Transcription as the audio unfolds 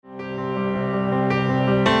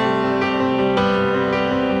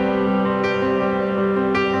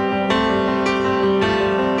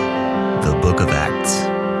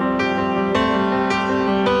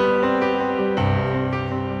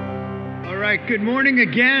Good morning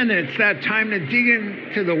again. It's that time to dig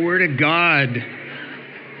into the Word of God.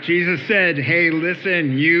 Jesus said, hey,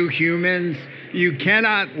 listen, you humans, you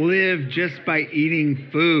cannot live just by eating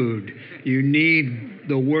food. You need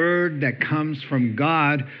the Word that comes from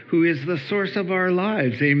God, who is the source of our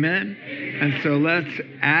lives. Amen? And so let's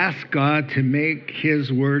ask God to make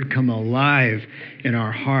His Word come alive in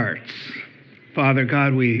our hearts. Father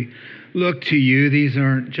God, we look to you. These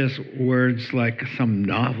aren't just words like some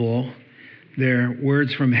novel. They're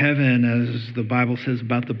words from heaven, as the Bible says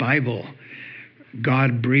about the Bible.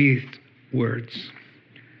 God-breathed words.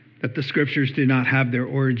 That the Scriptures do not have their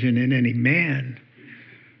origin in any man,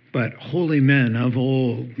 but holy men of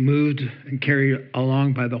old, moved and carried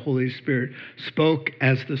along by the Holy Spirit, spoke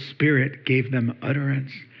as the Spirit gave them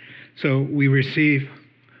utterance. So we receive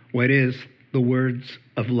what is the words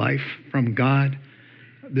of life from God.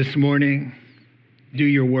 This morning, do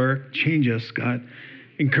your work. Change us, God.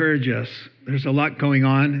 Encourage us. There's a lot going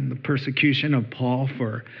on in the persecution of Paul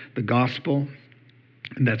for the gospel,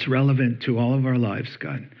 and that's relevant to all of our lives,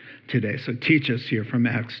 God, today. So teach us here from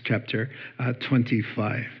Acts chapter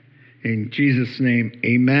 25. In Jesus' name,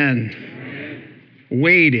 amen.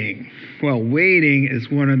 Waiting. Well, waiting is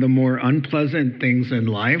one of the more unpleasant things in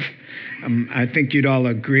life. I think you'd all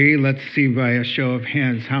agree. Let's see by a show of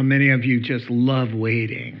hands how many of you just love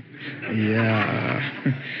waiting.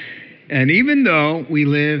 Yeah. And even though we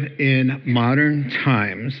live in modern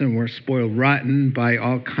times and we're spoiled rotten by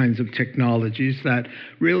all kinds of technologies that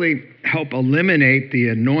really help eliminate the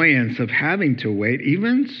annoyance of having to wait,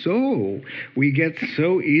 even so, we get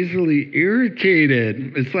so easily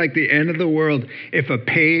irritated. It's like the end of the world if a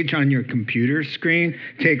page on your computer screen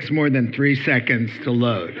takes more than 3 seconds to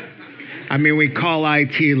load. I mean, we call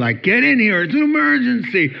IT like, get in here, it's an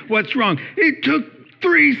emergency. What's wrong? It took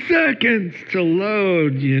 3 seconds to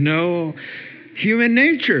load, Human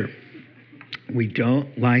nature. We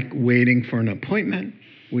don't like waiting for an appointment.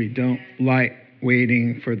 We don't like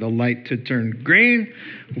waiting for the light to turn green.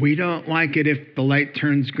 We don't like it if the light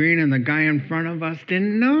turns green and the guy in front of us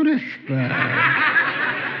didn't notice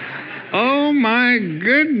that. Oh my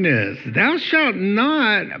goodness. Thou shalt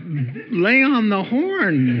not lay on the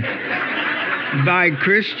horn, thy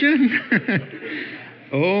Christian.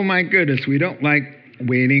 Oh my goodness. We don't like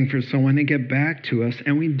waiting for someone to get back to us,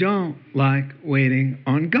 and we don't like waiting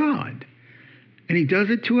on God. And He does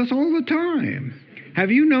it to us all the time. Have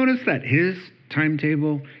you noticed that His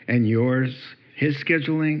timetable and yours, His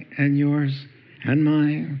scheduling and yours and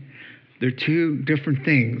mine, they're two different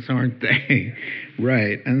things, aren't they?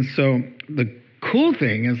 Right. And so the cool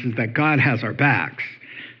thing is that God has our backs.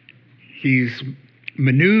 He's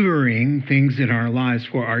maneuvering things in our lives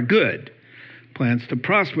for our good. Plans to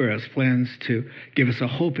prosper us, plans to give us a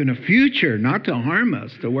hope in a future, not to harm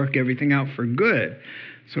us, to work everything out for good.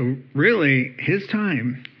 So really, His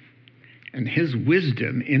time and His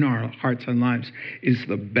wisdom in our hearts and lives is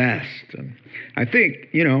the best. And I think,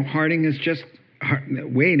 waiting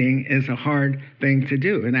is a hard thing to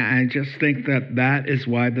do. And I just think that is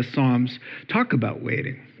why the Psalms talk about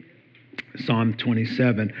waiting. Psalm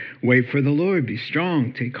 27, wait for the Lord, be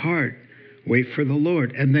strong, take heart. Wait for the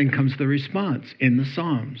Lord. And then comes the response in the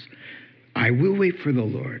Psalms. I will wait for the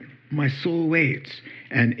Lord. My soul waits.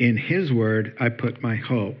 And in His word, I put my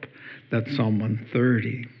hope. That's Psalm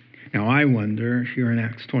 130. Now, I wonder here in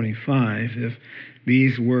Acts 25 if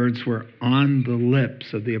these words were on the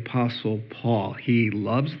lips of the Apostle Paul. He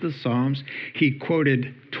loves the Psalms. He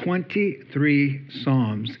quoted 23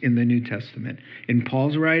 Psalms in the New Testament. In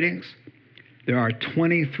Paul's writings, there are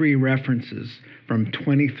 23 references from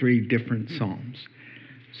 23 different Psalms.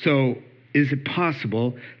 So is it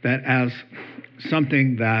possible that as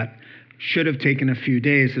something that should have taken a few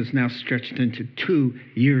days is now stretched into 2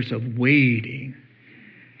 years of waiting?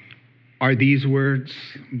 Are these words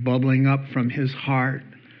bubbling up from His heart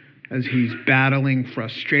as He's battling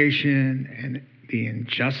frustration and the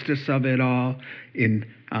injustice of it all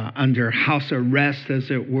under house arrest,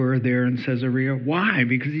 as it were, there in Caesarea? Why?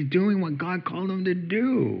 Because He's doing what God called Him to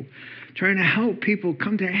do. Trying to help people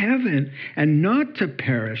come to heaven and not to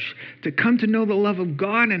perish, to come to know the love of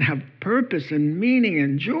God and have purpose and meaning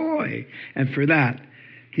and joy. And for that,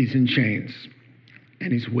 He's in chains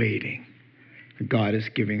and He's waiting. God is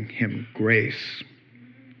giving him grace.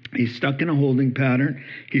 He's stuck in a holding pattern.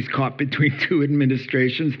 He's caught between two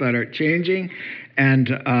administrations that are changing, and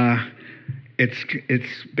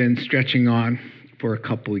it's been stretching on for a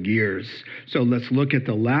couple of years. So let's look at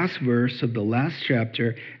the last verse of the last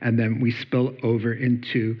chapter, and then we spill over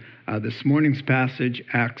into this morning's passage,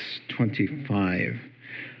 Acts 25.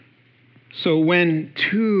 So when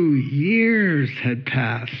 2 years had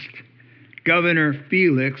passed, Governor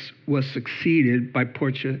Felix was succeeded by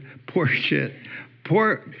Porcius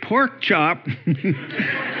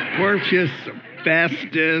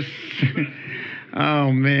Festus.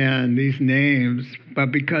 Oh man, these names.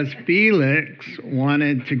 But because Felix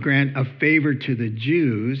wanted to grant a favor to the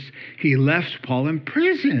Jews, he left Paul in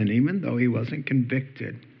prison, even though he wasn't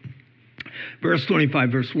convicted. Verse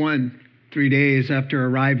 25, verse 1, 3 days after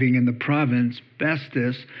arriving in the province,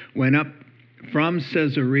 Festus went up from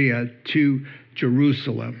Caesarea to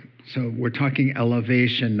Jerusalem. So we're talking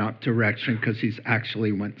elevation, not direction, because he's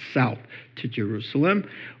actually went south to Jerusalem,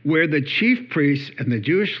 where the chief priests and the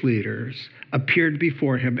Jewish leaders appeared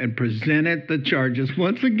before him and presented the charges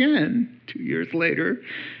once again, 2 years later,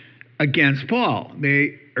 against Paul.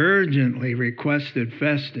 They urgently requested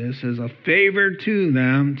Festus as a favor to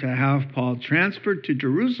them to have Paul transferred to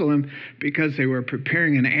Jerusalem because they were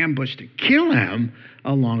preparing an ambush to kill him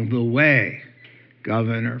along the way.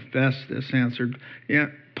 Governor Festus answered, yeah,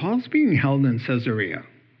 Paul's being held in Caesarea,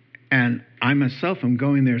 and I myself am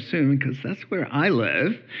going there soon because that's where I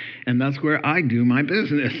live, and that's where I do my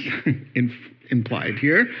business, implied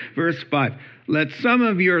here. Verse 5, let some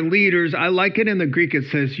of your leaders, I like it in the Greek, it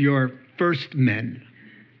says your first men.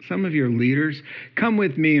 Some of your leaders come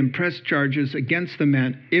with me and press charges against the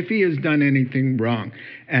man if he has done anything wrong.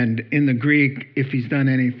 And in the Greek, if he's done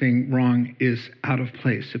anything wrong is out of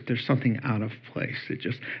place, if there's something out of place.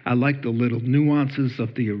 I like the little nuances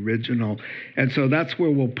of the original. And so that's where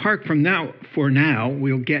we'll park from now. For now,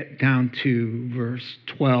 we'll get down to verse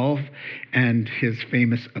 12 and his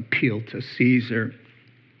famous appeal to Caesar.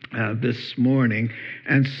 This morning.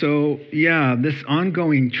 And so, this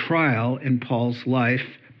ongoing trial in Paul's life,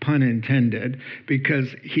 pun intended,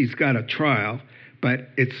 because he's got a trial, but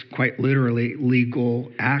it's quite literally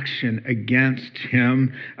legal action against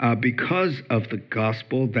him because of the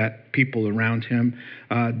gospel that people around him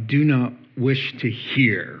do not wish to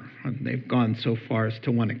hear. They've gone so far as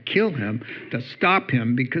to want to kill him, to stop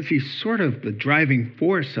him, because he's sort of the driving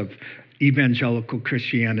force of evangelical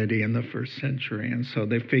Christianity in the first century. And so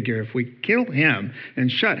they figure if we kill him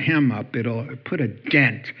and shut him up, it'll put a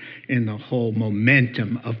dent in the whole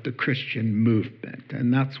momentum of the Christian movement.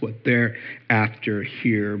 And that's what they're after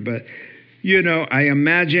here. But, I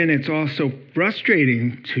imagine it's also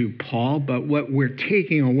frustrating to Paul, but what we're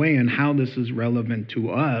taking away and how this is relevant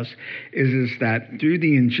to us is that through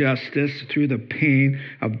the injustice, through the pain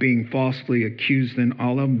of being falsely accused and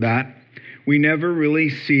all of that, we never really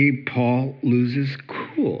see Paul lose his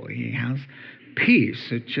cool. He has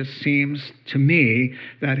peace. It just seems to me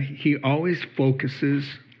that he always focuses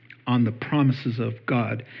on the promises of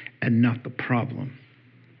God and not the problem.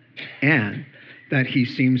 And that he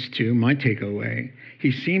seems to, my takeaway,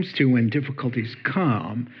 he seems to, when difficulties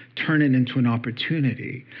come, turn it into an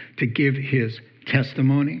opportunity to give his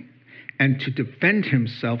testimony and to defend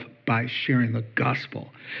himself by sharing the gospel.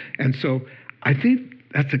 And so I think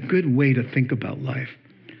that's a good way to think about life.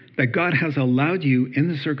 That God has allowed you in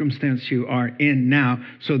the circumstance you are in now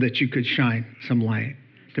so that you could shine some light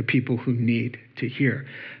to people who need to hear.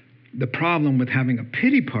 The problem with having a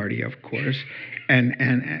pity party, of course, and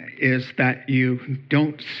is that you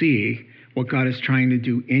don't see what God is trying to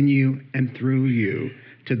do in you and through you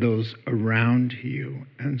to those around you.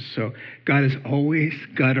 And so God has always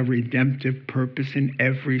got a redemptive purpose in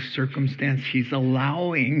every circumstance He's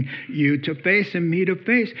allowing you to face and me to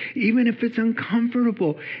face, even if it's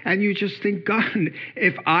uncomfortable. And you just think, God,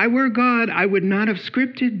 if I were God, I would not have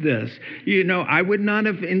scripted this. I would not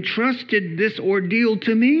have entrusted this ordeal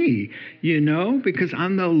to me, because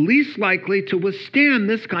I'm the least likely to withstand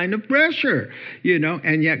this kind of pressure,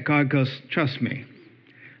 and yet God goes, trust me.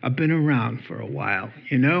 I've been around for a while,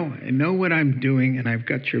 I know what I'm doing, and I've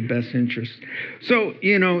got your best interest. So,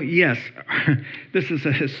 yes, this is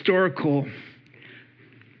a historical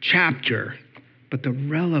chapter, but the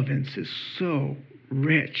relevance is so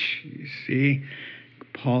rich, you see.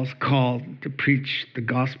 Paul's called to preach the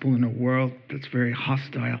gospel in a world that's very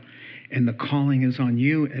hostile, and the calling is on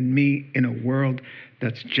you and me in a world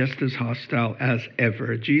that's just as hostile as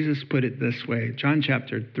ever. Jesus put it this way, John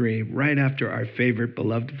chapter 3, right after our favorite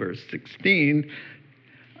beloved verse 16,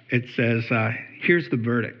 it says, here's the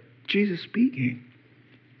verdict. Jesus speaking,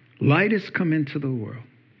 light has come into the world,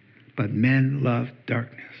 but men love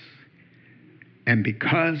darkness. And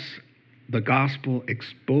because the gospel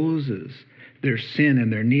exposes their sin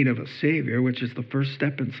and their need of a Savior, which is the first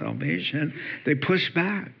step in salvation, they push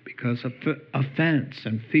back because of offense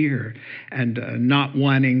and fear and not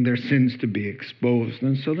wanting their sins to be exposed.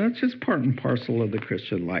 And so that's just part and parcel of the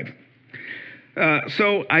Christian life.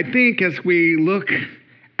 So I think as we look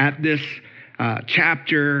at this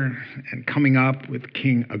chapter and coming up with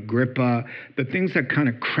King Agrippa, the things that kind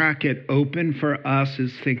of crack it open for us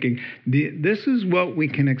is thinking, this is what we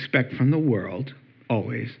can expect from the world,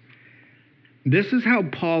 always. This is how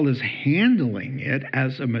Paul is handling it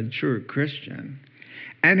as a mature Christian.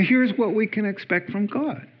 And here's what we can expect from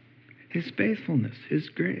God: his faithfulness, his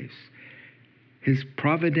grace, his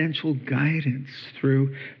providential guidance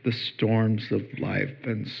through the storms of life.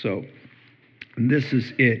 And so this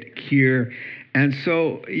is it here. And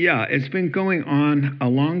so, yeah, it's been going on a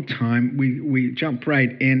long time. We jump right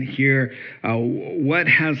in here. What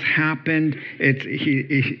has happened?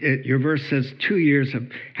 Your verse says 2 years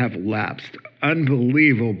have lapsed.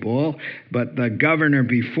 Unbelievable. But the governor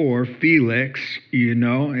before, Felix,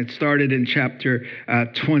 it started in chapter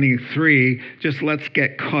 23. Just let's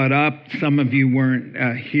get caught up. Some of you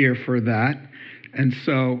weren't here for that. And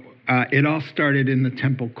so it all started in the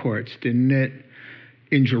temple courts, didn't it?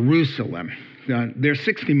 In Jerusalem. They're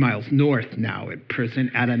 60 miles north now at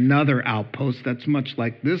present, at another outpost that's much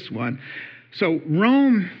like this one. So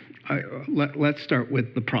Rome, let's start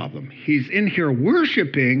with the problem. He's in here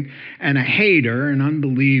worshiping, and a hater, an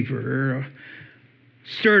unbeliever,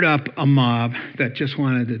 stirred up a mob that just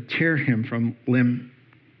wanted to tear him from limb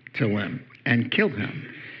to limb and kill him.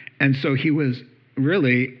 And so he was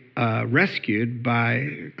really rescued by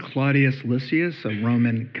Claudius Lysias, a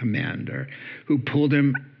Roman commander, who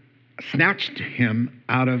snatched him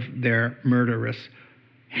out of their murderous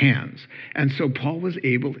hands. And so Paul was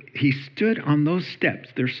he stood on those steps.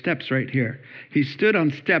 There's steps right here. He stood on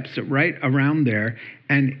steps right around there,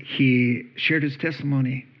 and he shared his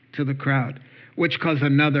testimony to the crowd, which caused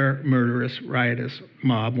another murderous, riotous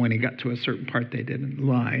mob when he got to a certain part they didn't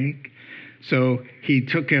like. So he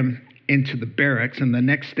took him into the barracks, and the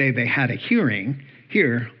next day they had a hearing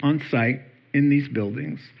here on site in these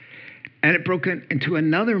buildings, and it broke into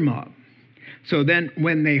another mob. So then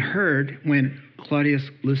when Claudius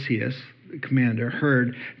Lysias, the commander,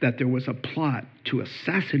 heard that there was a plot to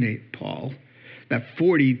assassinate Paul, that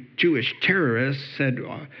 40 Jewish terrorists said,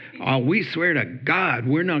 we swear to God,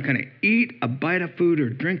 we're not going to eat a bite of food or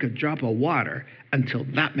drink a drop of water until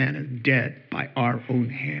that man is dead by our own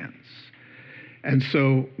hands. And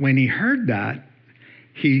so when he heard that,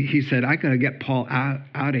 he said, I got to get Paul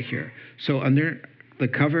out of here. So under the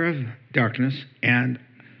cover of darkness and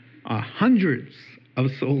hundreds of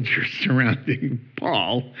soldiers surrounding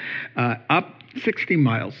Paul, up 60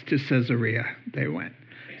 miles to Caesarea they went.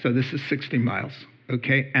 So this is 60 miles,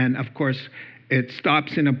 okay? And of course, it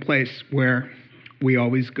stops in a place where we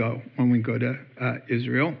always go when we go to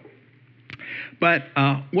Israel. But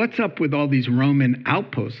what's up with all these Roman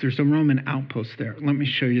outposts? There's a Roman outpost there. Let me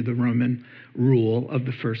show you the Roman rule of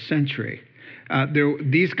the first century.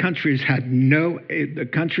 These countries had the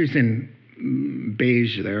countries in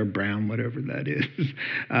beige there, brown, whatever that is,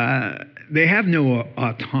 they have no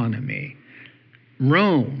autonomy.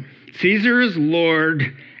 Rome, Caesar is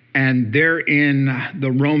Lord, and they're in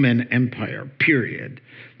the Roman Empire, period.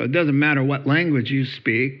 So it doesn't matter what language you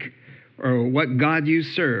speak or what God you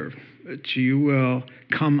serve, but you will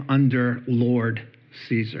come under Lord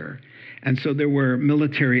Caesar. And so there were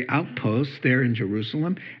military outposts there in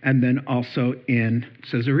Jerusalem and then also in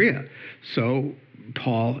Caesarea. So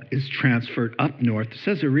Paul is transferred up north to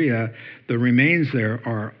Caesarea. The remains there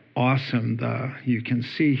are awesome. You can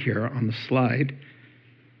see here on the slide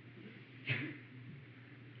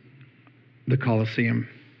the Colosseum.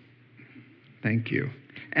 Thank you.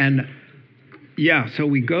 And yeah, so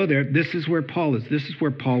we go there. This is where Paul is. This is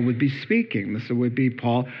where Paul would be speaking. This would be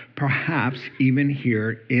Paul, perhaps even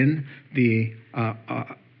here in the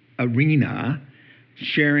arena,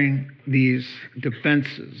 sharing these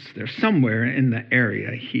defenses. They're somewhere in the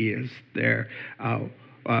area. He is there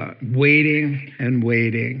waiting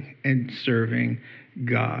and serving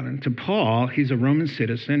God. And to Paul, he's a Roman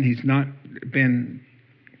citizen. He's not been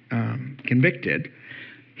convicted.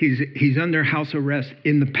 He's under house arrest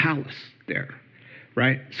in the palace there,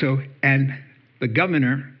 right? So, and the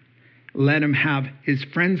governor let him have his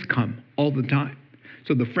friends come all the time.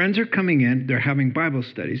 So the friends are coming in, they're having Bible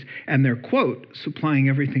studies, and they're, quote, supplying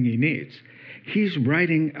everything he needs. He's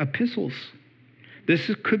writing epistles.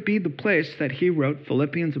 Could be the place that he wrote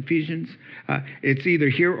Philippians, Ephesians. It's either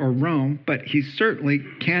here or Rome, but he certainly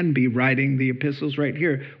can be writing the epistles right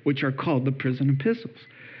here, which are called the prison epistles.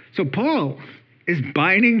 So Paul is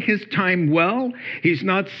biding his time well. He's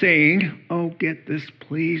not saying, oh, get this,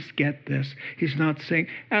 please get this. He's not saying,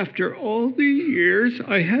 after all the years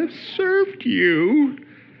I have served you,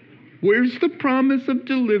 where's the promise of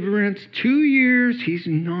deliverance? 2 years. He's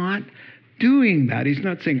not doing that. He's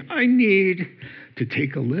not saying, I need to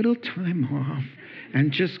take a little time off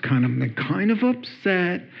and just kind of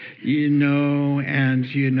upset, No,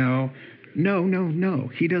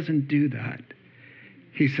 he doesn't do that.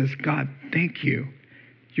 He says, God, thank you.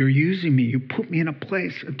 You're using me. You put me in a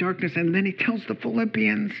place of darkness. And then he tells the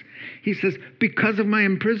Philippians, he says, because of my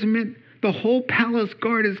imprisonment, the whole palace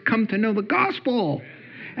guard has come to know the gospel.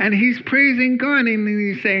 And he's praising God, and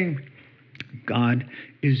he's saying, God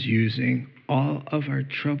is using all of our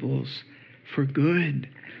troubles for good.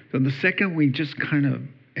 So the second we just kind of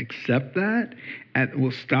accept that, and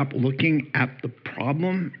we'll stop looking at the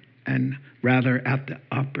problem and rather at the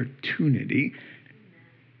opportunity,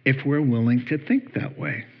 if we're willing to think that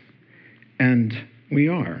way. And we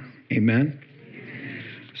are. Amen?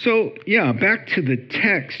 So, back to the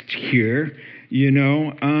text here,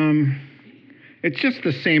 it's just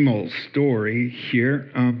the same old story here.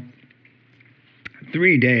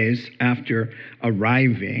 3 days after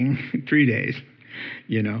arriving, 3 days,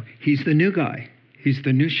 he's the new guy. He's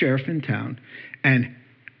the new sheriff in town. And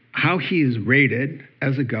how he is rated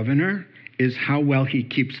as a governor is how well he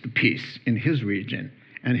keeps the peace in his region.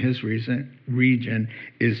 And his region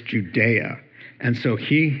is Judea. And so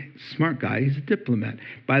smart guy, he's a diplomat.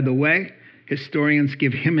 By the way, historians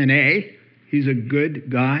give him an A. He's a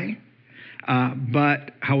good guy.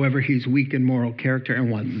 But, however, he's weak in moral character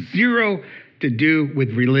and wants zero to do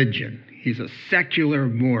with religion. He's a secular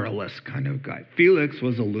moralist kind of guy. Felix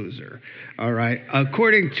was a loser, all right?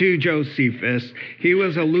 According to Josephus, he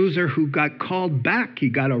was a loser who got called back. He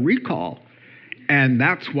got a recall. And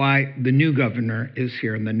that's why the new governor is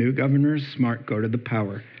here. And the new governor is smart. Go to the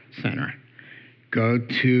power center. Go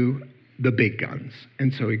to the big guns.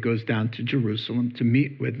 And so he goes down to Jerusalem to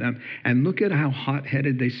meet with them. And look at how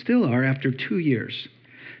hot-headed they still are after 2 years.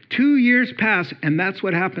 2 years pass, and that's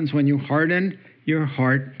what happens when you harden your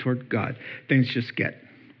heart toward God. Things just get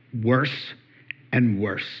worse and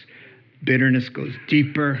worse. Bitterness goes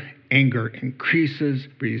deeper. Anger increases.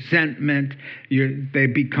 Resentment. They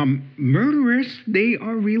become murderous. They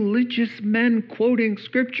are religious men quoting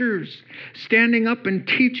scriptures, standing up and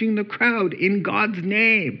teaching the crowd in God's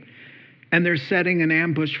name. And they're setting an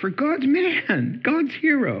ambush for God's man, God's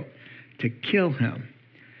hero, to kill him.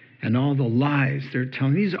 And all the lies they're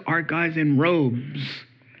telling. These are guys in robes,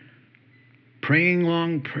 praying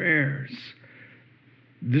long prayers.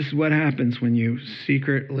 This is what happens when you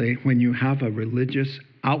have a religious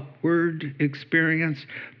outward experience,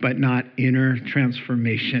 but not inner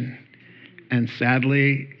transformation. And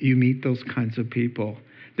sadly, you meet those kinds of people.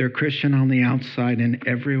 They're Christian on the outside in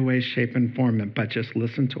every way, shape, and form, but just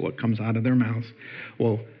listen to what comes out of their mouths.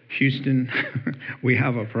 Well, Houston, we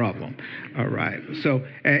have a problem. All right. So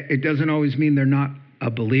it doesn't always mean they're not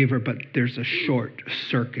a believer, but there's a short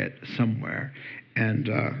circuit somewhere. And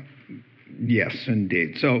yes,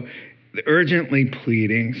 indeed. So urgently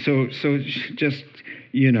pleading. So just,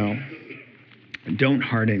 don't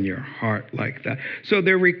harden your heart like that. So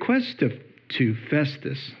their request to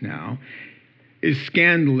Festus now is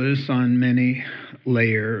scandalous on many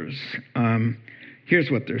layers. Here's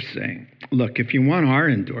what they're saying. Look, if you want our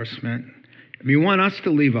endorsement, if you want us to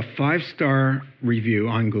leave a 5-star review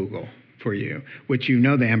on Google for you, which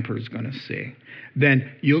the emperor's going to see, then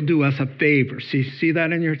you'll do us a favor. See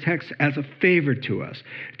that in your text? As a favor to us.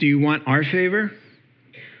 Do you want our favor?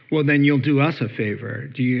 Well, then you'll do us a favor.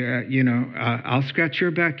 Do you, I'll scratch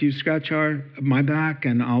your back, you scratch my back,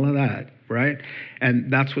 and all of that, right? And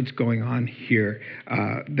that's what's going on here.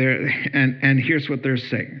 And here's what they're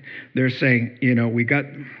saying. They're saying,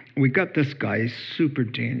 we got this guy. He's super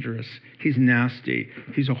dangerous. He's nasty.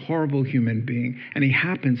 He's a horrible human being. And he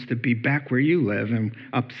happens to be back where you live and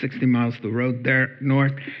up 60 miles the road there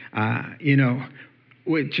north.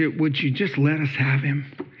 Would you just let us have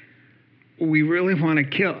him? We really want to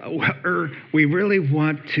kill, or we really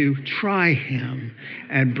want to try him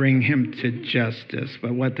and bring him to justice.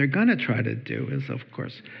 But what they're going to try to do is, of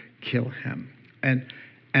course, kill him. And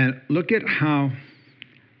look at how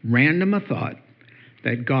random a thought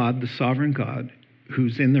that God, the sovereign God,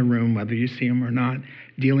 who's in the room, whether you see him or not,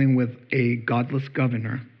 dealing with a godless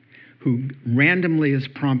governor who randomly is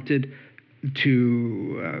prompted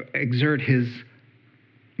to exert his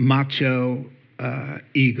macho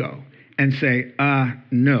ego and say,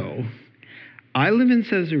 no, I live in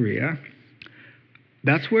Caesarea.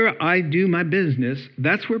 That's where I do my business.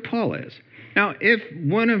 That's where Paul is. Now, if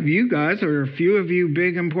one of you guys or a few of you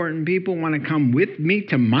big important people want to come with me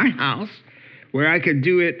to my house where I could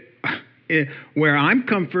do it where I'm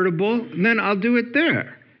comfortable, then I'll do it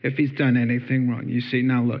there if he's done anything wrong. You see,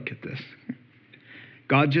 now look at this.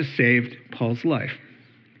 God just saved Paul's life.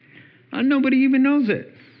 Nobody even knows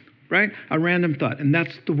it. Right? A random thought. And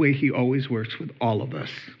that's the way he always works with all of us.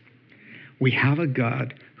 We have a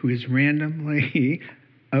God who is randomly,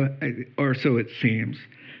 or so it seems,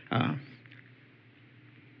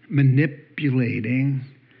 manipulating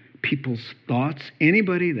people's thoughts.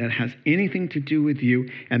 Anybody that has anything to do with you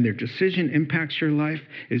and their decision impacts your life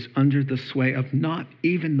is under the sway of not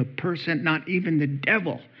even the person, not even the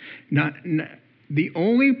devil. The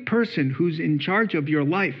only person who's in charge of your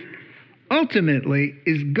life ultimately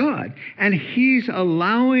is God. And he's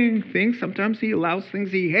allowing things, sometimes he allows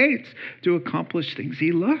things he hates to accomplish things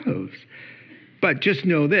he loves. But just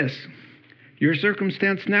know this, your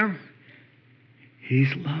circumstance now,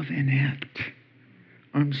 he's loving it.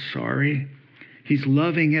 I'm sorry. He's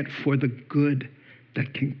loving it for the good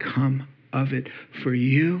that can come of it for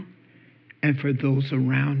you and for those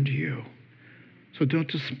around you. So don't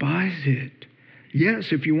despise it.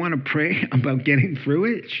 Yes, if you want to pray about getting through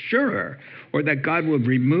it, sure. Or that God will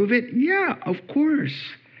remove it, yeah, of course.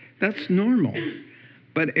 That's normal.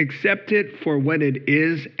 But accept it for what it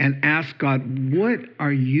is and ask God, what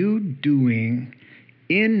are you doing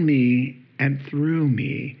in me and through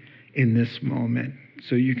me in this moment?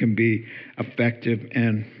 So you can be effective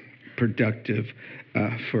and productive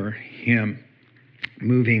for him.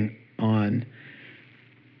 Moving on.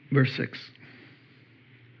 Verse 6.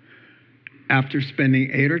 After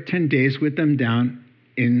spending 8 or 10 days with them down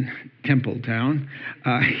in Templetown,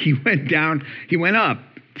 he went up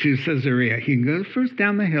to Caesarea. He goes first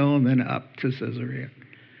down the hill and then up to Caesarea.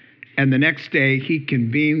 And the next day, he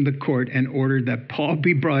convened the court and ordered that Paul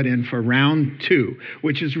be brought in for round 2,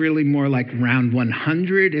 which is really more like round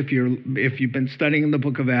 100. If you've been studying the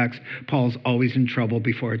book of Acts, Paul's always in trouble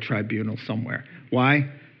before a tribunal somewhere. Why?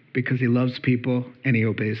 Because he loves people and he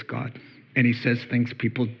obeys God. And he says things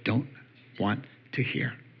people don't want to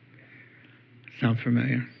hear. Sound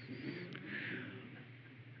familiar?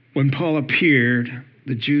 When Paul appeared,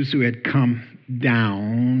 the Jews who had come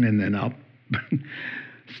down and then up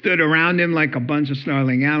stood around him like a bunch of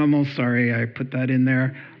snarling animals. Sorry, I put that in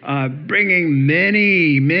there. Bringing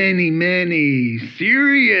many, many, many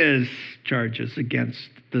serious charges against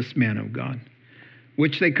this man of God,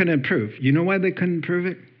 which they couldn't prove. You know why they couldn't prove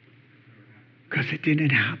it? Because it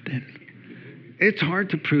didn't happen. It's hard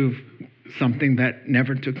to prove something that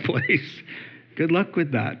never took place. Good luck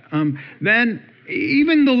with that. Then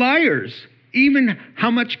even the liars, even how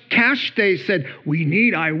much cash they said, we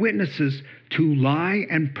need eyewitnesses to lie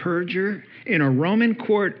and perjure in a Roman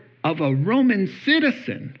court of a Roman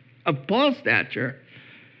citizen of Paul's stature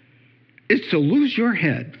is to lose your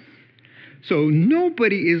head. So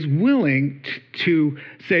nobody is willing to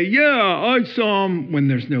say, yeah, I saw him when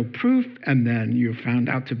there's no proof, and then you're found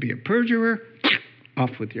out to be a perjurer,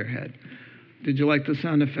 off with your head. Did you like the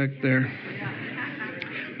sound effect there?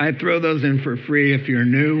 I throw those in for free if you're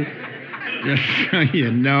new, just so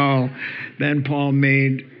you know. Then Paul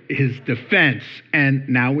made his defense, and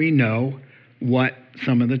now we know what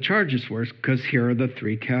some of the charges were, because here are the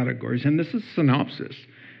 3 categories, and this is synopsis.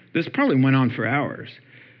 This probably went on for hours.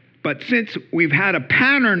 But since we've had a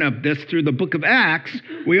pattern of this through the book of Acts,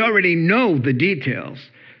 we already know the details.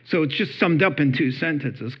 So it's just summed up in 2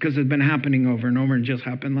 sentences, because it's been happening over and over and just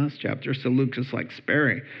happened last chapter. So Luke is like,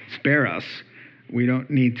 spare us. We don't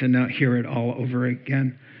need to hear it all over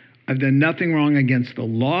again. I've done nothing wrong against the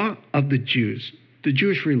law of the Jews, the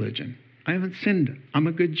Jewish religion. I haven't sinned. I'm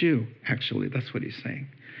a good Jew, actually. That's what he's saying.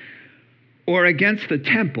 Or against the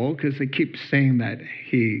temple, because they keep saying that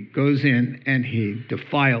he goes in and he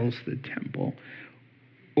defiles the temple.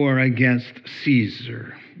 Or against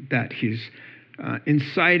Caesar, that he's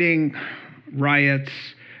inciting riots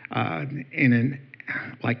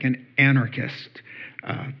like an anarchist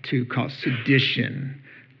to cause sedition,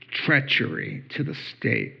 treachery to the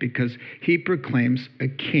state, because he proclaims a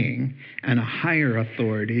king and a higher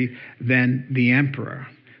authority than the emperor.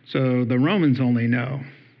 So the Romans only know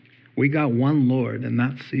we got one Lord, and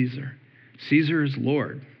that's Caesar. Caesar is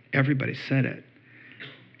Lord. Everybody said it.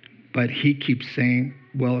 But he keeps saying,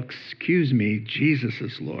 well, excuse me, Jesus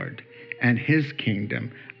is Lord, and his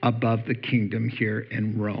kingdom above the kingdom here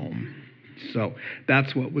in Rome. So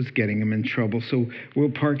that's what was getting him in trouble. So we'll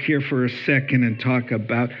park here for a second and talk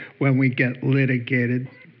about when we get litigated.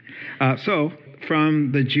 So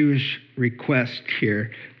from the Jewish request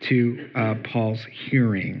here to Paul's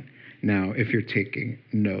hearing now, if you're taking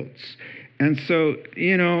notes. And so,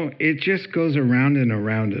 it just goes around and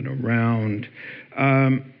around and around.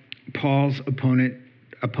 Paul's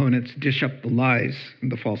opponents dish up the lies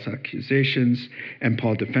and the false accusations, and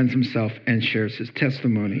Paul defends himself and shares his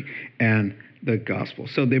testimony and the gospel.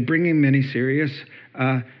 So they bring in many serious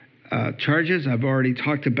charges. I've already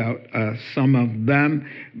talked about some of them,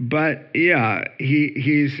 but yeah,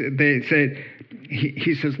 he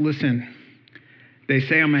says, listen, they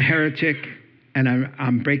say I'm a heretic and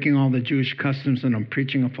I'm breaking all the Jewish customs and I'm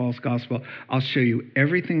preaching a false gospel, I'll show you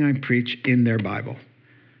everything I preach in their Bible.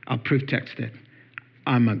 I'll proof text it.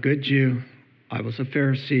 I'm a good Jew. I was a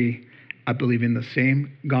Pharisee. I believe in the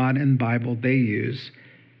same God and Bible they use.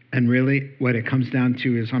 And really, what it comes down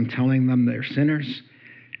to is I'm telling them they're sinners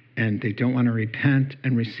and they don't want to repent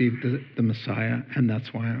and receive the Messiah, and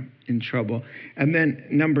that's why I'm in trouble. And then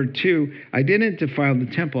number 2, I didn't defile the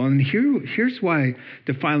temple. And here's why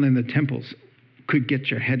defiling the temples could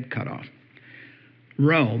get your head cut off.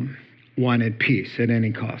 Rome wanted peace at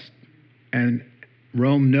any cost. And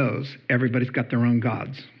Rome knows everybody's got their own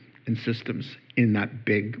gods and systems in that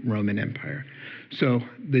big Roman Empire. So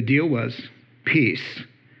the deal was peace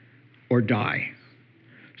or die.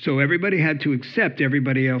 So everybody had to accept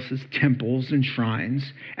everybody else's temples and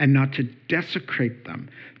shrines and not to desecrate them.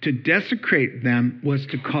 To desecrate them was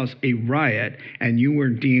to cause a riot, and you were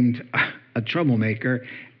deemed a troublemaker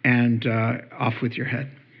and off with your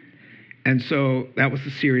head. And so that was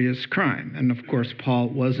a serious crime. And of course, Paul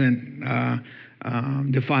wasn't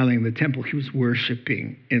defiling the temple. He was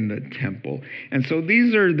worshiping in the temple. And so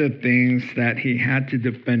these are the things that he had to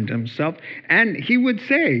defend himself. And he would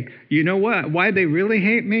say, you know what? Why they really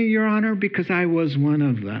hate me, Your Honor? Because I was one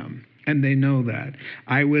of them. And they know that.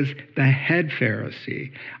 I was the head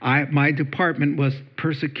Pharisee. My department was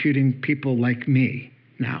persecuting people like me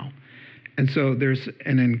now. And so there's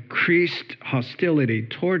an increased hostility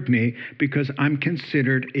toward me because I'm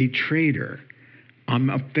considered a traitor. I'm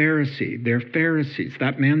a Pharisee. They're Pharisees.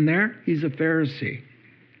 That man there, he's a Pharisee.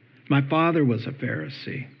 My father was a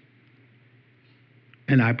Pharisee.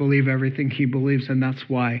 And I believe everything he believes, and that's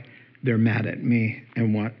why they're mad at me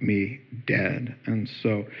and want me dead. And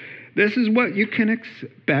so this is what you can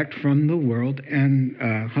expect from the world,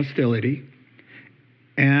 and hostility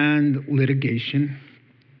and litigation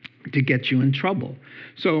to get you in trouble.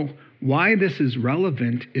 So why this is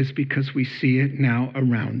relevant is because we see it now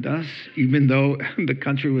around us, even though the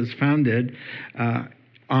country was founded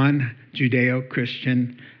on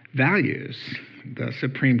Judeo-Christian values. The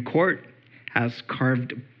Supreme Court has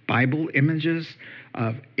carved Bible images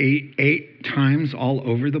of eight times all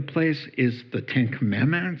over the place is the Ten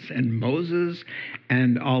Commandments and Moses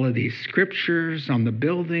and all of these scriptures on the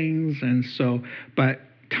buildings. And so, but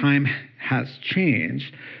time has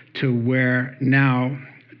changed to where now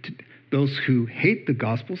those who hate the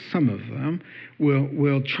gospel, some of them,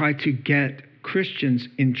 will try to get Christians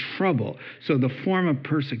in trouble. So the form of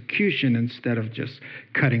persecution, instead of just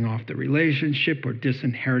cutting off the relationship or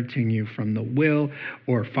disinheriting you from the will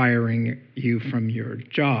or firing you from your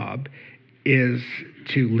job, is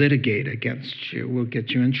to litigate against you. Will get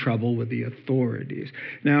you in trouble with the authorities.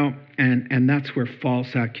 Now, and that's where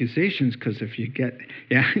false accusations, because if you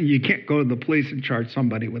can't go to the police and charge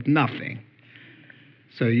somebody with nothing.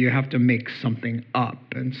 So you have to make something up,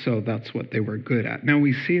 and so that's what they were good at. Now,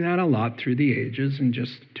 we see that a lot through the ages, and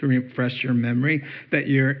just to refresh your memory, that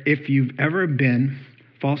if you've ever been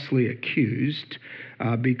falsely accused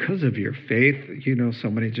because of your faith,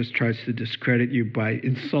 somebody just tries to discredit you by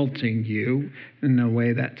insulting you in a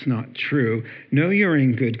way that's not true, know you're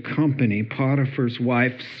in good company. Potiphar's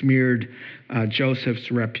wife smeared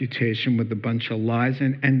Joseph's reputation with a bunch of lies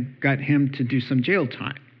and got him to do some jail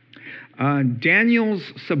time. Daniel's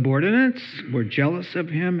subordinates were jealous of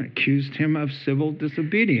him, accused him of civil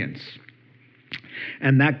disobedience.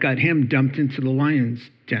 And that got him dumped into the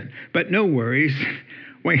lion's den. But no worries.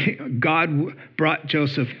 When God brought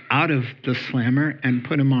Joseph out of the slammer and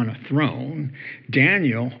put him on a throne,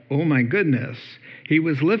 Daniel, oh my goodness, he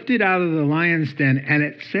was lifted out of the lion's den. And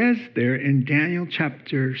it says there in Daniel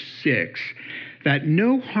chapter 6 that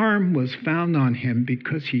no harm was found on him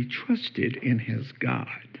because he trusted in his God.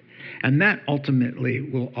 And that ultimately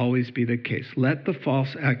will always be the case. Let the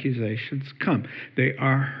false accusations come. They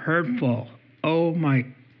are hurtful. Oh my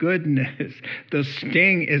goodness. The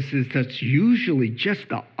sting is that's usually just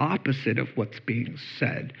the opposite of what's being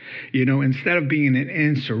said. Instead of being an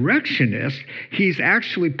insurrectionist, he's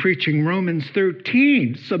actually preaching Romans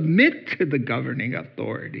 13. Submit to the governing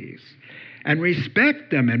authorities and respect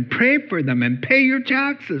them and pray for them and pay your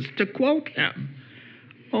taxes, to quote him.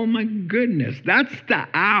 Oh my goodness, that's the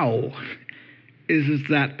ow, is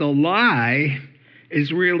that the lie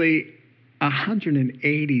is really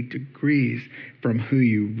 180 degrees from who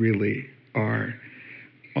you really are.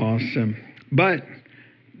 Awesome. But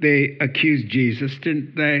they accused Jesus,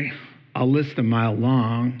 didn't they? I'll list a mile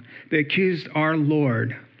long. They accused our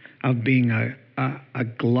Lord of being a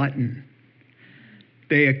glutton.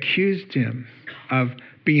 They accused him of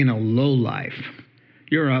being a lowlife.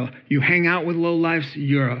 You hang out with lowlifes,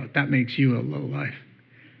 that makes you a lowlife.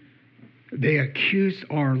 They accused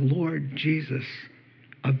our Lord Jesus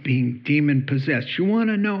of being demon-possessed. You want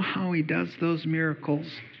to know how he does those miracles?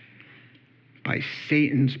 By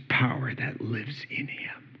Satan's power that lives in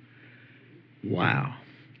him. Wow.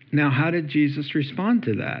 Now, how did Jesus respond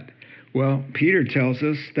to that? Well, Peter tells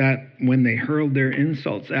us that when they hurled their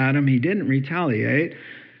insults at him, he didn't retaliate.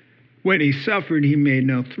 When he suffered, he made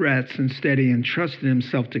no threats. Instead, he entrusted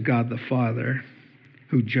himself to God the Father,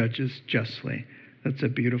 who judges justly. That's a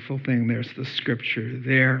beautiful thing. There's the scripture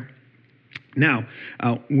there. Now,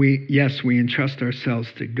 we entrust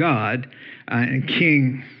ourselves to God, and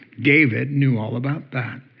King David knew all about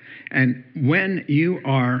that. And when you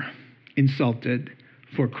are insulted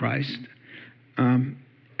for Christ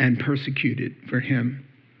and persecuted for him,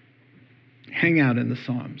 hang out in the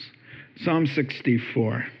Psalms. Psalm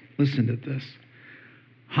 64. Listen to this.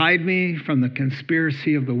 Hide me from the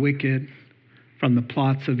conspiracy of the wicked, from the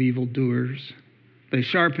plots of evildoers. They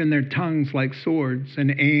sharpen their tongues like swords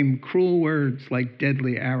and aim cruel words like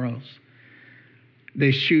deadly arrows.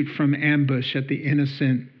 They shoot from ambush at the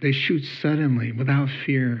innocent. They shoot suddenly without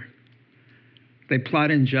fear. They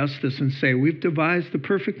plot injustice and say, we've devised the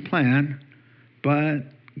perfect plan, but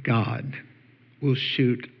God will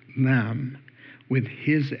shoot them with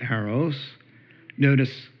his arrows.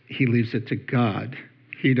 Notice he leaves it to God.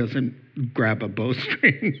 He doesn't grab a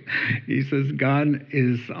bowstring. He says, God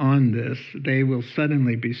is on this. They will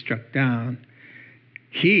suddenly be struck down.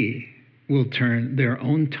 He will turn their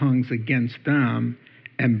own tongues against them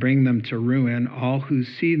and bring them to ruin. All who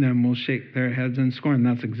see them will shake their heads in scorn.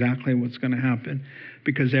 That's exactly what's going to happen,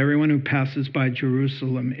 because everyone who passes by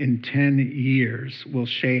Jerusalem in 10 years will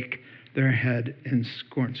shake their head in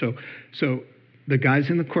scorn. So the guys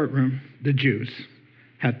in the courtroom, the Jews,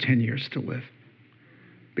 have 10 years to live,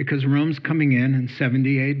 because Rome's coming in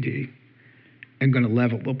 70 AD and going to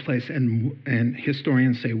level the place. And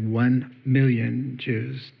historians say 1 million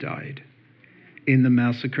Jews died in the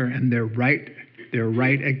massacre, and they're right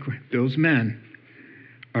at, those men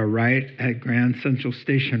are right at Grand Central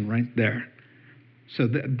Station right there. So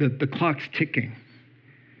the clock's ticking.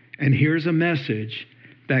 And here's a message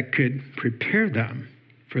that could prepare them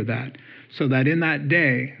for that, so that in that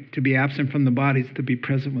day, to be absent from the bodies, to be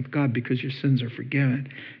present with God because your sins are forgiven.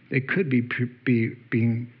 They could be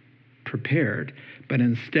being prepared, but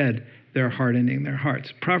instead they're hardening their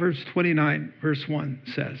hearts. Proverbs 29 verse 1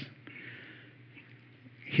 says,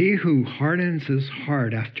 he who hardens his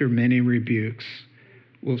heart after many rebukes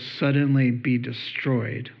will suddenly be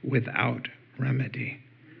destroyed without remedy.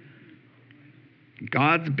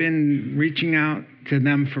 God's been reaching out to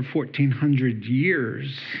them for 1,400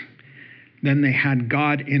 years. Then they had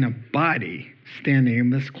God in a body standing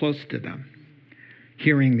this close to them,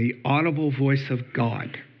 hearing the audible voice of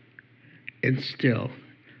God. And still,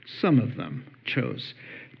 some of them chose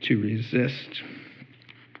to resist.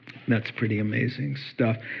 That's pretty amazing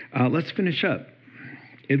stuff. Let's finish up,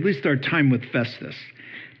 at least our time with Festus,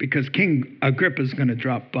 because King Agrippa is going to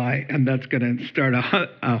drop by, and that's going to start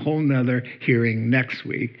a whole nother hearing next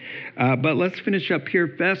week. But let's finish up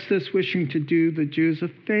here. Festus, wishing to do the Jews a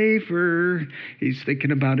favor, he's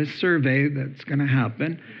thinking about his survey that's going to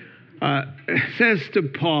happen, says to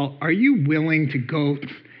Paul, are you willing to go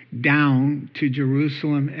down to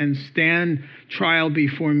Jerusalem and stand trial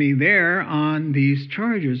before me there on these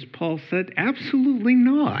charges? Paul said, absolutely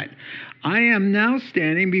not. I am now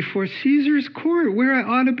standing before Caesar's court where I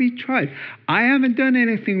ought to be tried. I haven't done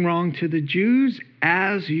anything wrong to the Jews,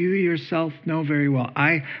 as you yourself know very well.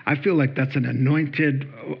 I feel like that's an anointed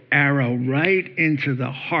arrow right into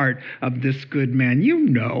the heart of this good man. You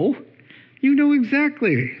know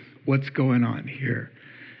exactly what's going on here.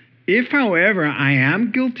 If, however, I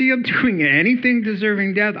am guilty of doing anything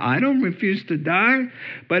deserving death, I don't refuse to die.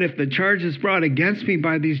 But if the charges brought against me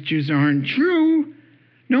by these Jews aren't true,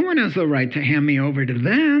 no one has the right to hand me over to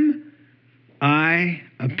them. I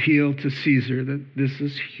appeal to Caesar. This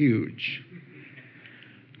is huge.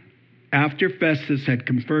 After Festus had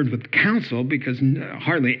conferred with the council, because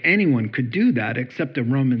hardly anyone could do that except a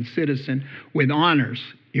Roman citizen with honors,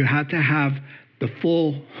 you had to have the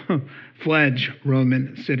full-fledged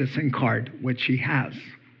Roman citizen card, which he has,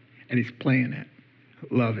 and he's playing it.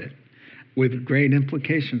 Love it. With great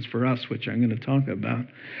implications for us, which I'm going to talk about.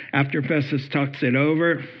 After Festus talks it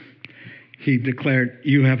over, he declared,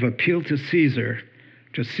 you have appealed to Caesar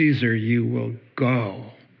you will go.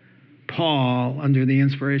 Paul, under the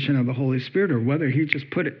inspiration of the Holy Spirit, or whether he just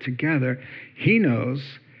put it together, he knows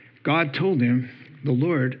God told him, the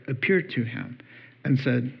Lord appeared to him and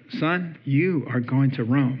said, son, you are going to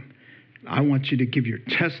Rome. I want you to give your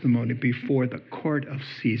testimony before the court of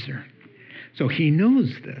Caesar. So he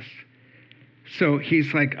knows this. So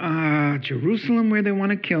he's like, Jerusalem where they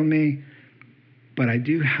want to kill me, but I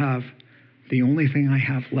do have, the only thing I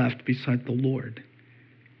have left beside the Lord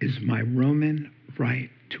is my Roman right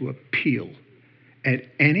to appeal. At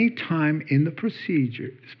any time in the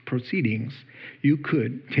proceedings, you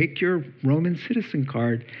could take your Roman citizen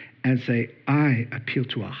card and say, I appeal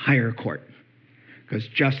to a higher court because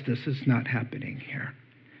justice is not happening here.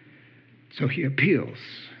 So he appeals,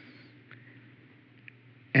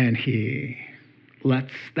 and he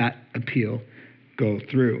lets that appeal go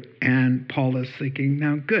through. And Paul is thinking,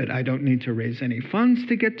 now good, I don't need to raise any funds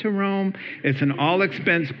to get to Rome. It's an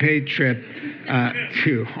all-expense-paid trip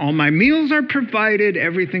to all my meals are provided,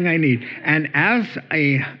 everything I need. And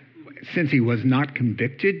since he was not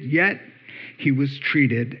convicted yet, he was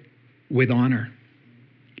treated with honor,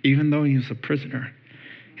 even though he was a prisoner.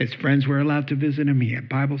 His friends were allowed to visit him. He had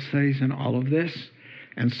Bible studies and all of this.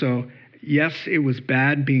 And so, yes, it was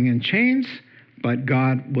bad being in chains, but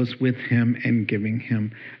God was with him and giving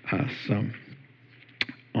him some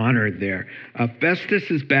honor there. Festus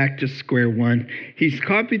is back to square one. He's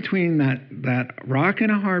caught between that rock and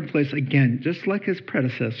a hard place again, just like his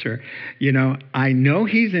predecessor. I know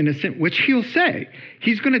he's innocent, which he'll say.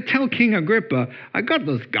 He's going to tell King Agrippa, I got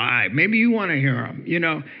this guy. Maybe you want to hear him.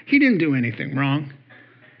 He didn't do anything wrong.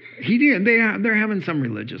 He did. They're having some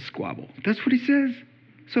religious squabble. That's what he says.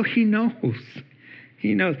 So he knows.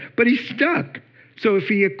 He knows. But he's stuck. So if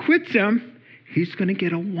he acquits him, he's going to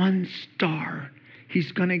get a 1 star.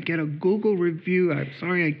 He's going to get a Google review. I'm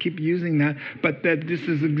sorry I keep using that, but this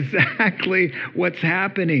is exactly what's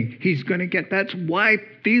happening. He's going to get, that's why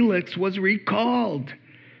Felix was recalled,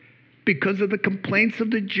 because of the complaints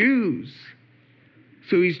of the Jews.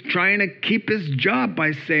 So he's trying to keep his job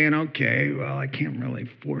by saying, okay, well, I can't really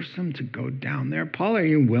force him to go down there. Paul, are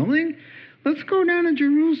you willing? Let's go down to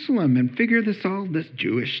Jerusalem and figure all this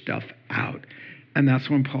Jewish stuff out. And that's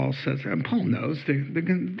when Paul says, and Paul knows,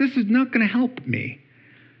 this is not going to help me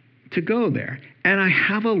to go there. And I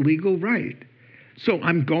have a legal right. So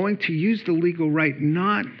I'm going to use the legal right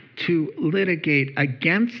not to litigate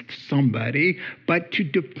against somebody, but to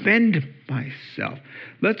defend myself.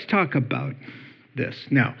 Let's talk about this.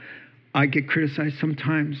 Now, I get criticized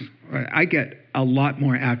sometimes. I get a lot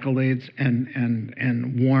more accolades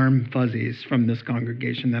and warm fuzzies from this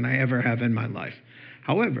congregation than I ever have in my life.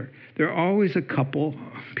 However, there are always a couple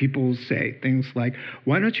people who say things like,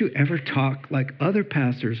 why don't you ever talk like other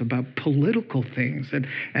pastors about political things? And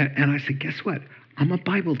I say, guess what? I'm a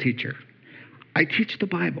Bible teacher. I teach the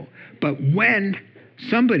Bible. But when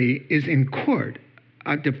somebody is in court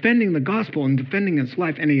defending the gospel and defending his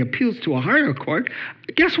life, and he appeals to a higher court,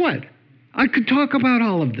 guess what? I could talk about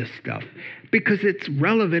all of this stuff because it's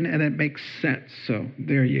relevant and it makes sense. So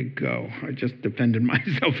there you go. I just defended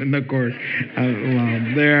myself in the court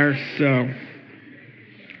there. So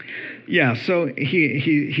yeah, so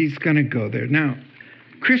he's going to go there. Now,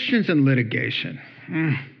 Christians and litigation.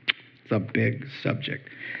 It's a big subject.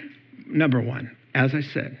 Number one, as I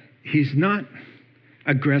said, he's not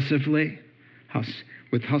aggressively,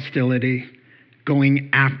 with hostility, going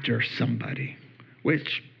after somebody,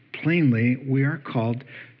 which plainly we are called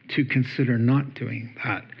to consider not doing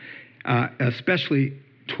that, especially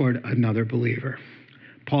toward another believer.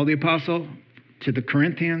 Paul the Apostle to the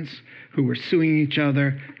Corinthians who were suing each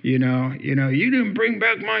other, you didn't bring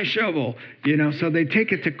back my shovel, so they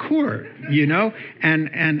take it to court,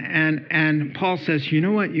 and Paul says, you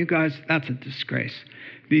know what, you guys, that's a disgrace.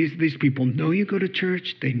 These people know you go to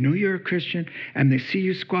church, they know you're a Christian, and they see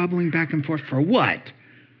you squabbling back and forth for what?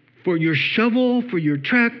 For your shovel, for your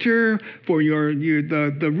tractor, for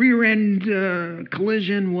the rear end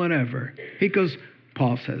collision, whatever.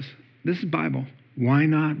 Paul says, this is Bible. Why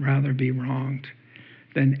not rather be wronged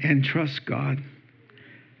and trust God?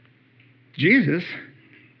 Jesus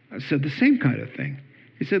said the same kind of thing.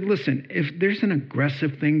 He said, listen, if there's an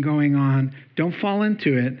aggressive thing going on, don't fall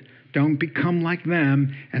into it. Don't become like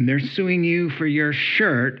them, and they're suing you for your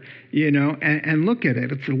shirt, and look at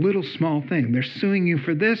it. It's a little small thing. They're suing you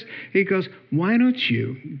for this. He goes, why don't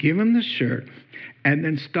you give them the shirt and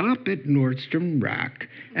then stop at Nordstrom Rack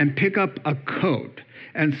and pick up a coat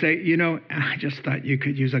and say, I just thought you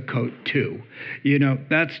could use a coat too.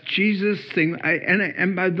 That's Jesus' thing.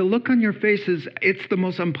 And by the look on your faces, it's the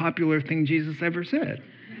most unpopular thing Jesus ever said.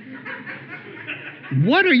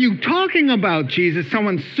 What are you talking about, Jesus?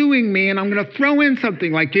 Someone's suing me, and I'm going to throw in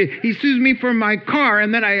something like he sues me for my car,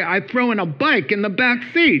 and then I throw in a bike in the back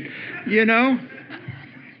seat,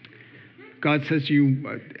 God says,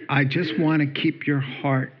 I just want to keep your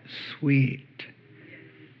heart sweet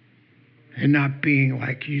and not being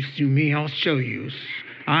like, you sue me, I'll show you.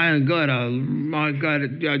 I got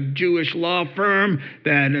a Jewish law firm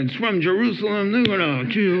that is from Jerusalem. They're going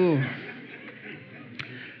to Jew.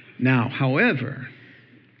 Now, however,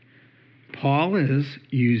 Paul is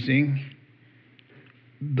using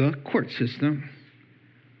the court system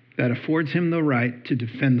that affords him the right to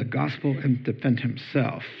defend the gospel and defend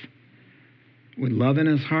himself. With love in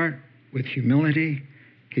his heart, with humility,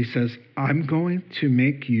 he says, I'm going to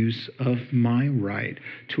make use of my right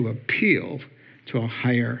to appeal to a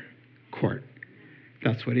higher court.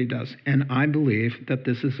 That's what he does. And I believe that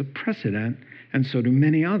this is a precedent, and so do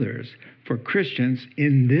many others, for Christians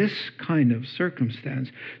in this kind of circumstance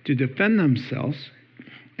to defend themselves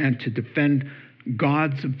and to defend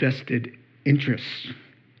God's vested interests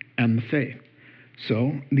and the faith.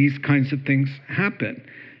 So these kinds of things happen,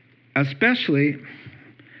 especially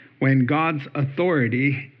when God's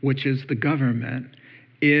authority, which is the government,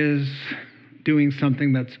 is doing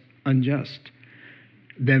something that's unjust.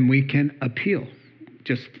 Then we can appeal.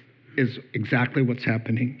 Just is exactly what's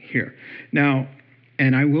happening here. Now,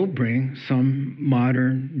 and I will bring some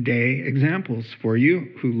modern day examples for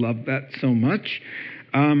you who love that so much.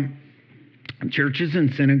 Churches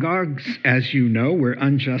and synagogues, as you know, were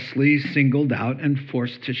unjustly singled out and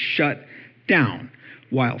forced to shut down,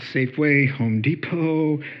 while Safeway, Home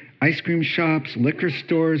Depot, ice cream shops, liquor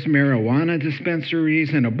stores, marijuana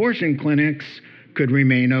dispensaries, and abortion clinics could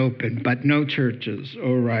remain open, but no churches.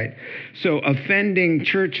 All right. So offending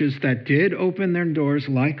churches that did open their doors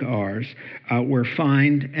like ours were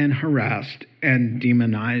fined and harassed and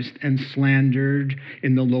demonized and slandered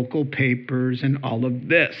in the local papers and all of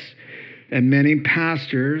this. And many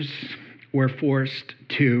pastors were forced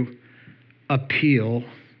to appeal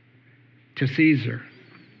to Caesar.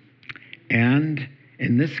 And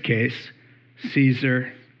in this case,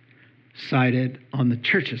 Caesar sided on the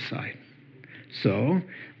church's side. So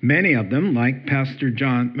many of them, like Pastor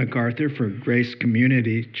John MacArthur for Grace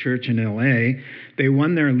Community Church in LA, they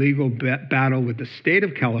won their legal battle with the state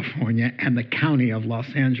of California and the county of Los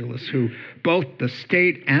Angeles, who both the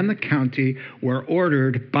state and the county were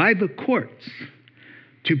ordered by the courts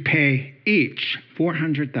to pay each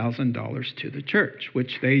 $400,000 to the church,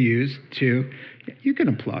 which they used to, you can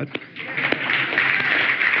applaud.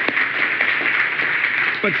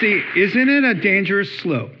 But see, isn't it a dangerous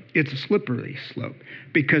slope? It's a slippery slope,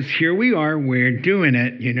 because here we are, we're doing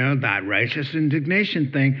it, that righteous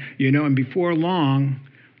indignation thing, and before long,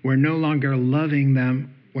 we're no longer loving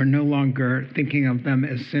them. We're no longer thinking of them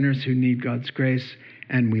as sinners who need God's grace,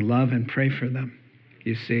 and we love and pray for them,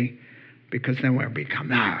 you see, because then we're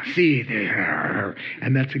become, see there.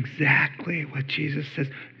 And that's exactly what Jesus says.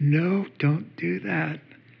 No, don't do that.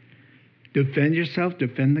 Defend yourself,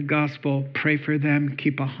 defend the gospel, pray for them,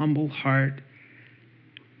 keep a humble heart.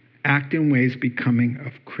 Act in ways becoming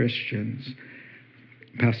of Christians.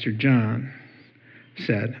 Pastor John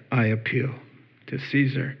said, I appeal to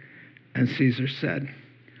Caesar. And Caesar said,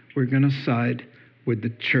 we're going to side with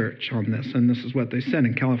the church on this. And this is what they said.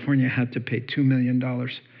 And California had to pay $2 million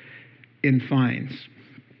in fines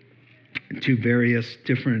to various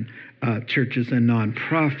different churches and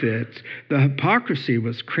nonprofits. The hypocrisy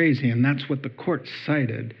was crazy, and that's what the court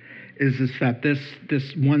cited. Is that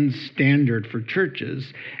this one standard for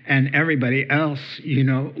churches and everybody else,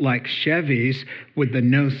 like Chevy's with the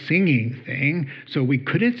no singing thing. So we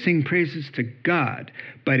couldn't sing praises to God.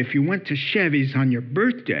 But if you went to Chevy's on your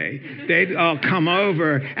birthday, they'd all come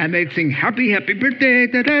over and they'd sing happy, happy birthday,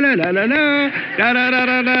 da da da da da da da da da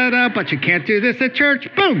da da da. But you can't do this at church.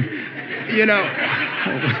 Boom.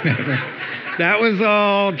 That was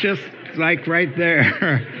all just like right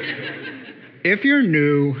there. If you're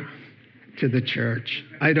new to the church,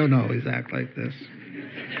 I don't always act like this.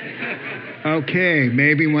 Okay,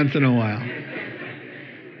 maybe once in a while.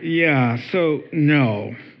 Yeah, so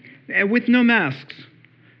no. And with no masks.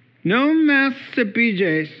 No masks at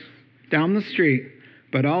BJ's down the street,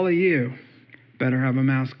 but all of you better have a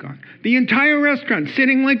mask on. The entire restaurant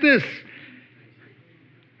sitting like this.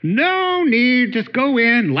 No need, just go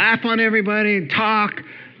in, laugh on everybody, talk,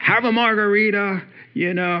 have a margarita,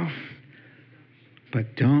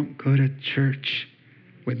 But don't go to church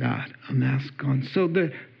without a mask on. So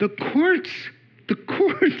the courts,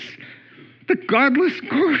 the godless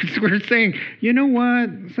courts were saying, you know what?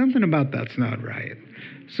 Something about that's not right.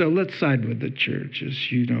 So let's side with the churches,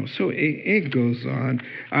 So it goes on.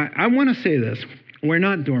 I want to say this. We're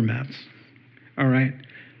not doormats, all right?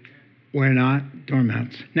 We're not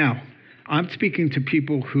doormats. Now, I'm speaking to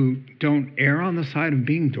people who don't err on the side of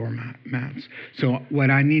being doormats. So what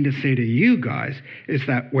I need to say to you guys is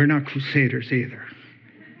that we're not crusaders either.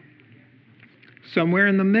 Somewhere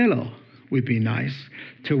in the middle would be nice,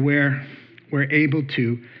 to where we're able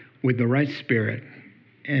to, with the right spirit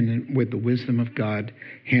and with the wisdom of God,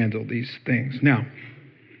 handle these things. Now,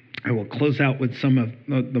 I will close out with some of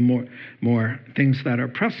the more things that are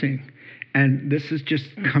pressing. And this is just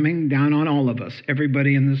coming down on all of us,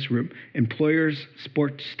 everybody in this room. Employers,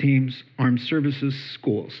 sports teams, armed services,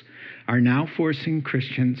 schools are now forcing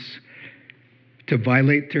Christians to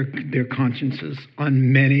violate their consciences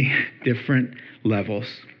on many different levels,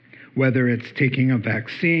 whether it's taking a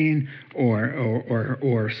vaccine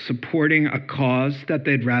or supporting a cause that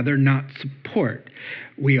they'd rather not support.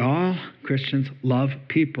 We all, Christians, love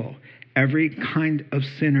people. Every kind of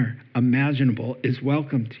sinner imaginable is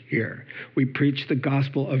welcomed here. We preach the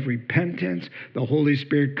gospel of repentance. The Holy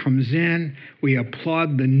Spirit comes in. We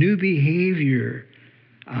applaud the new behavior,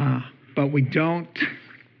 but we don't,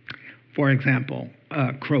 for example,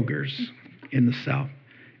 Kroger's in the South.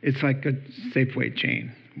 It's like a Safeway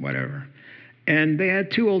chain, whatever. And they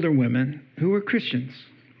had two older women who were Christians.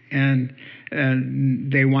 And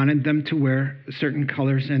they wanted them to wear certain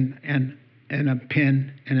colors and a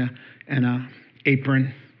pin and a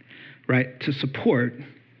apron, right, to support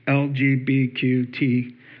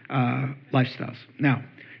LGBTQ lifestyles. Now,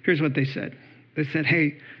 here's what they said. They said,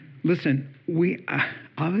 hey, listen,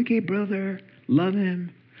 I'm a gay brother, love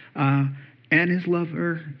him, and his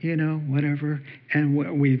lover, whatever. And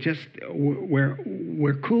we're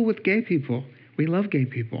cool with gay people. We love gay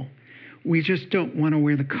people. We just don't want to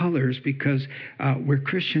wear the colors because we're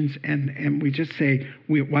Christians, and we just say,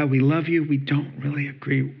 while we love you, we don't really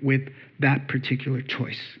agree with that particular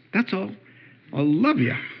choice. That's all. I love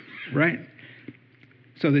you, right?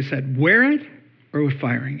 So they said, wear it or we're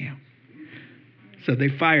firing you. So they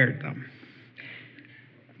fired them.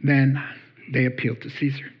 Then they appealed to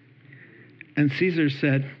Caesar. And Caesar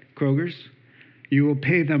said, Kroger's, you will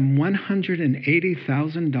pay them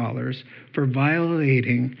 $180,000 for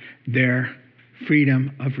violating their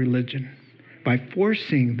freedom of religion by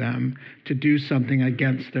forcing them to do something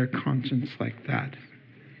against their conscience like that.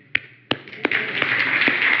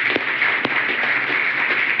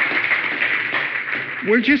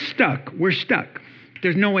 We're just stuck. We're stuck.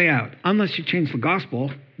 There's no way out unless you change the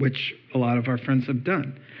gospel, which a lot of our friends have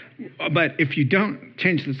done. But if you don't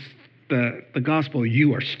change the gospel,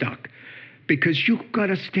 you are stuck. Because you've got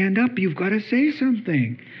to stand up. You've got to say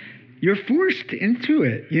something. You're forced into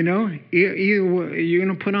it, You're going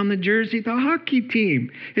to put on the jersey. The hockey team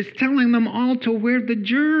is telling them all to wear the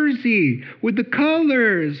jersey with the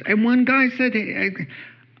colors. And one guy said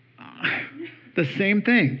the same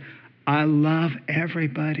thing. I love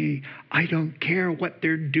everybody. I don't care what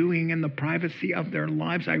they're doing in the privacy of their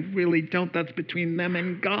lives. I really don't. That's between them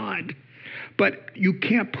and God. But you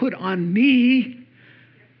can't put on me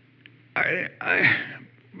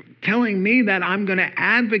telling me that I'm going to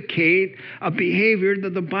advocate a behavior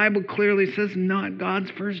that the Bible clearly says not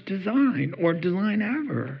God's first design or design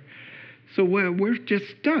ever. So we're just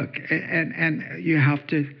stuck. And you have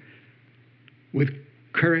to, with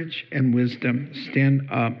courage and wisdom, stand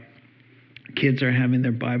up. Kids are having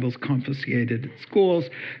their Bibles confiscated at schools.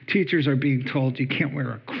 Teachers are being told you can't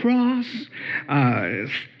wear a cross.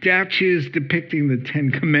 Statues depicting the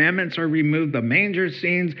Ten Commandments are removed. The manger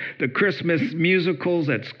scenes, the Christmas musicals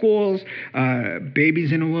at schools,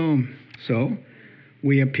 babies in a womb. So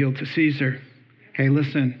we appeal to Caesar. Hey,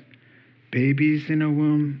 listen, babies in a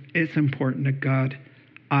womb, it's important to God.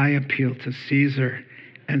 I appeal to Caesar.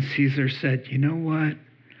 And Caesar said, you know what?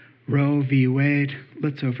 Roe v. Wade,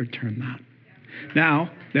 let's overturn that. Now,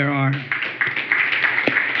 there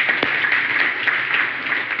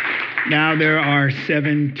are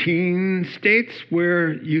 17 states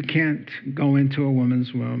where you can't go into a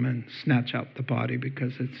woman's womb and snatch out the body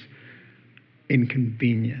because it's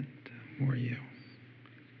inconvenient for you.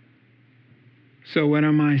 So what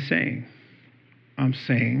am I saying? I'm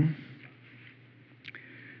saying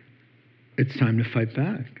it's time to fight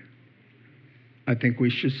back. I think we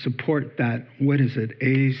should support that. What is it?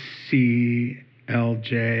 ACLJ.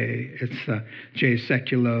 It's Jay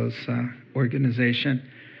Sekulo's organization.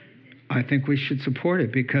 I think we should support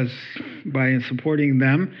it because by supporting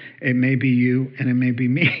them, it may be you and it may be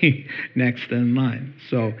me next in line.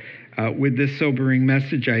 So with this sobering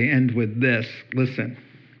message, I end with this. Listen,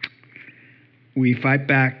 we fight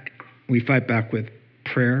back. We fight back with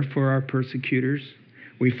prayer for our persecutors.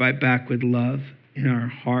 We fight back with love in our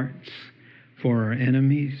hearts for our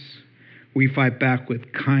enemies. We fight back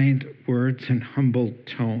with kind words and humble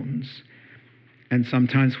tones. And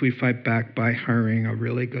sometimes we fight back by hiring a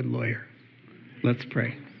really good lawyer. Let's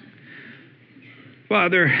pray.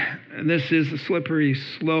 Father, this is a slippery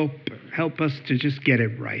slope. Help us to just get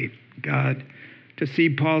it right, God. To see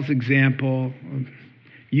Paul's example of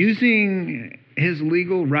using his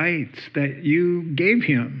legal rights that you gave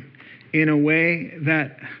him in a way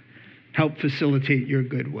that helped facilitate your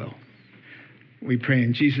goodwill. We pray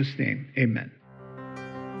in Jesus' name, amen.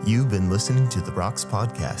 You've been listening to the Rocks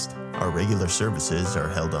Podcast. Our regular services are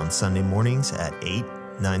held on Sunday mornings at 8,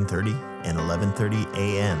 9:30, and 11:30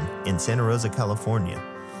 a.m. in Santa Rosa, California.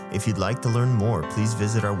 If you'd like to learn more, please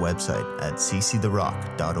visit our website at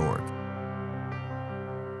cctherock.org.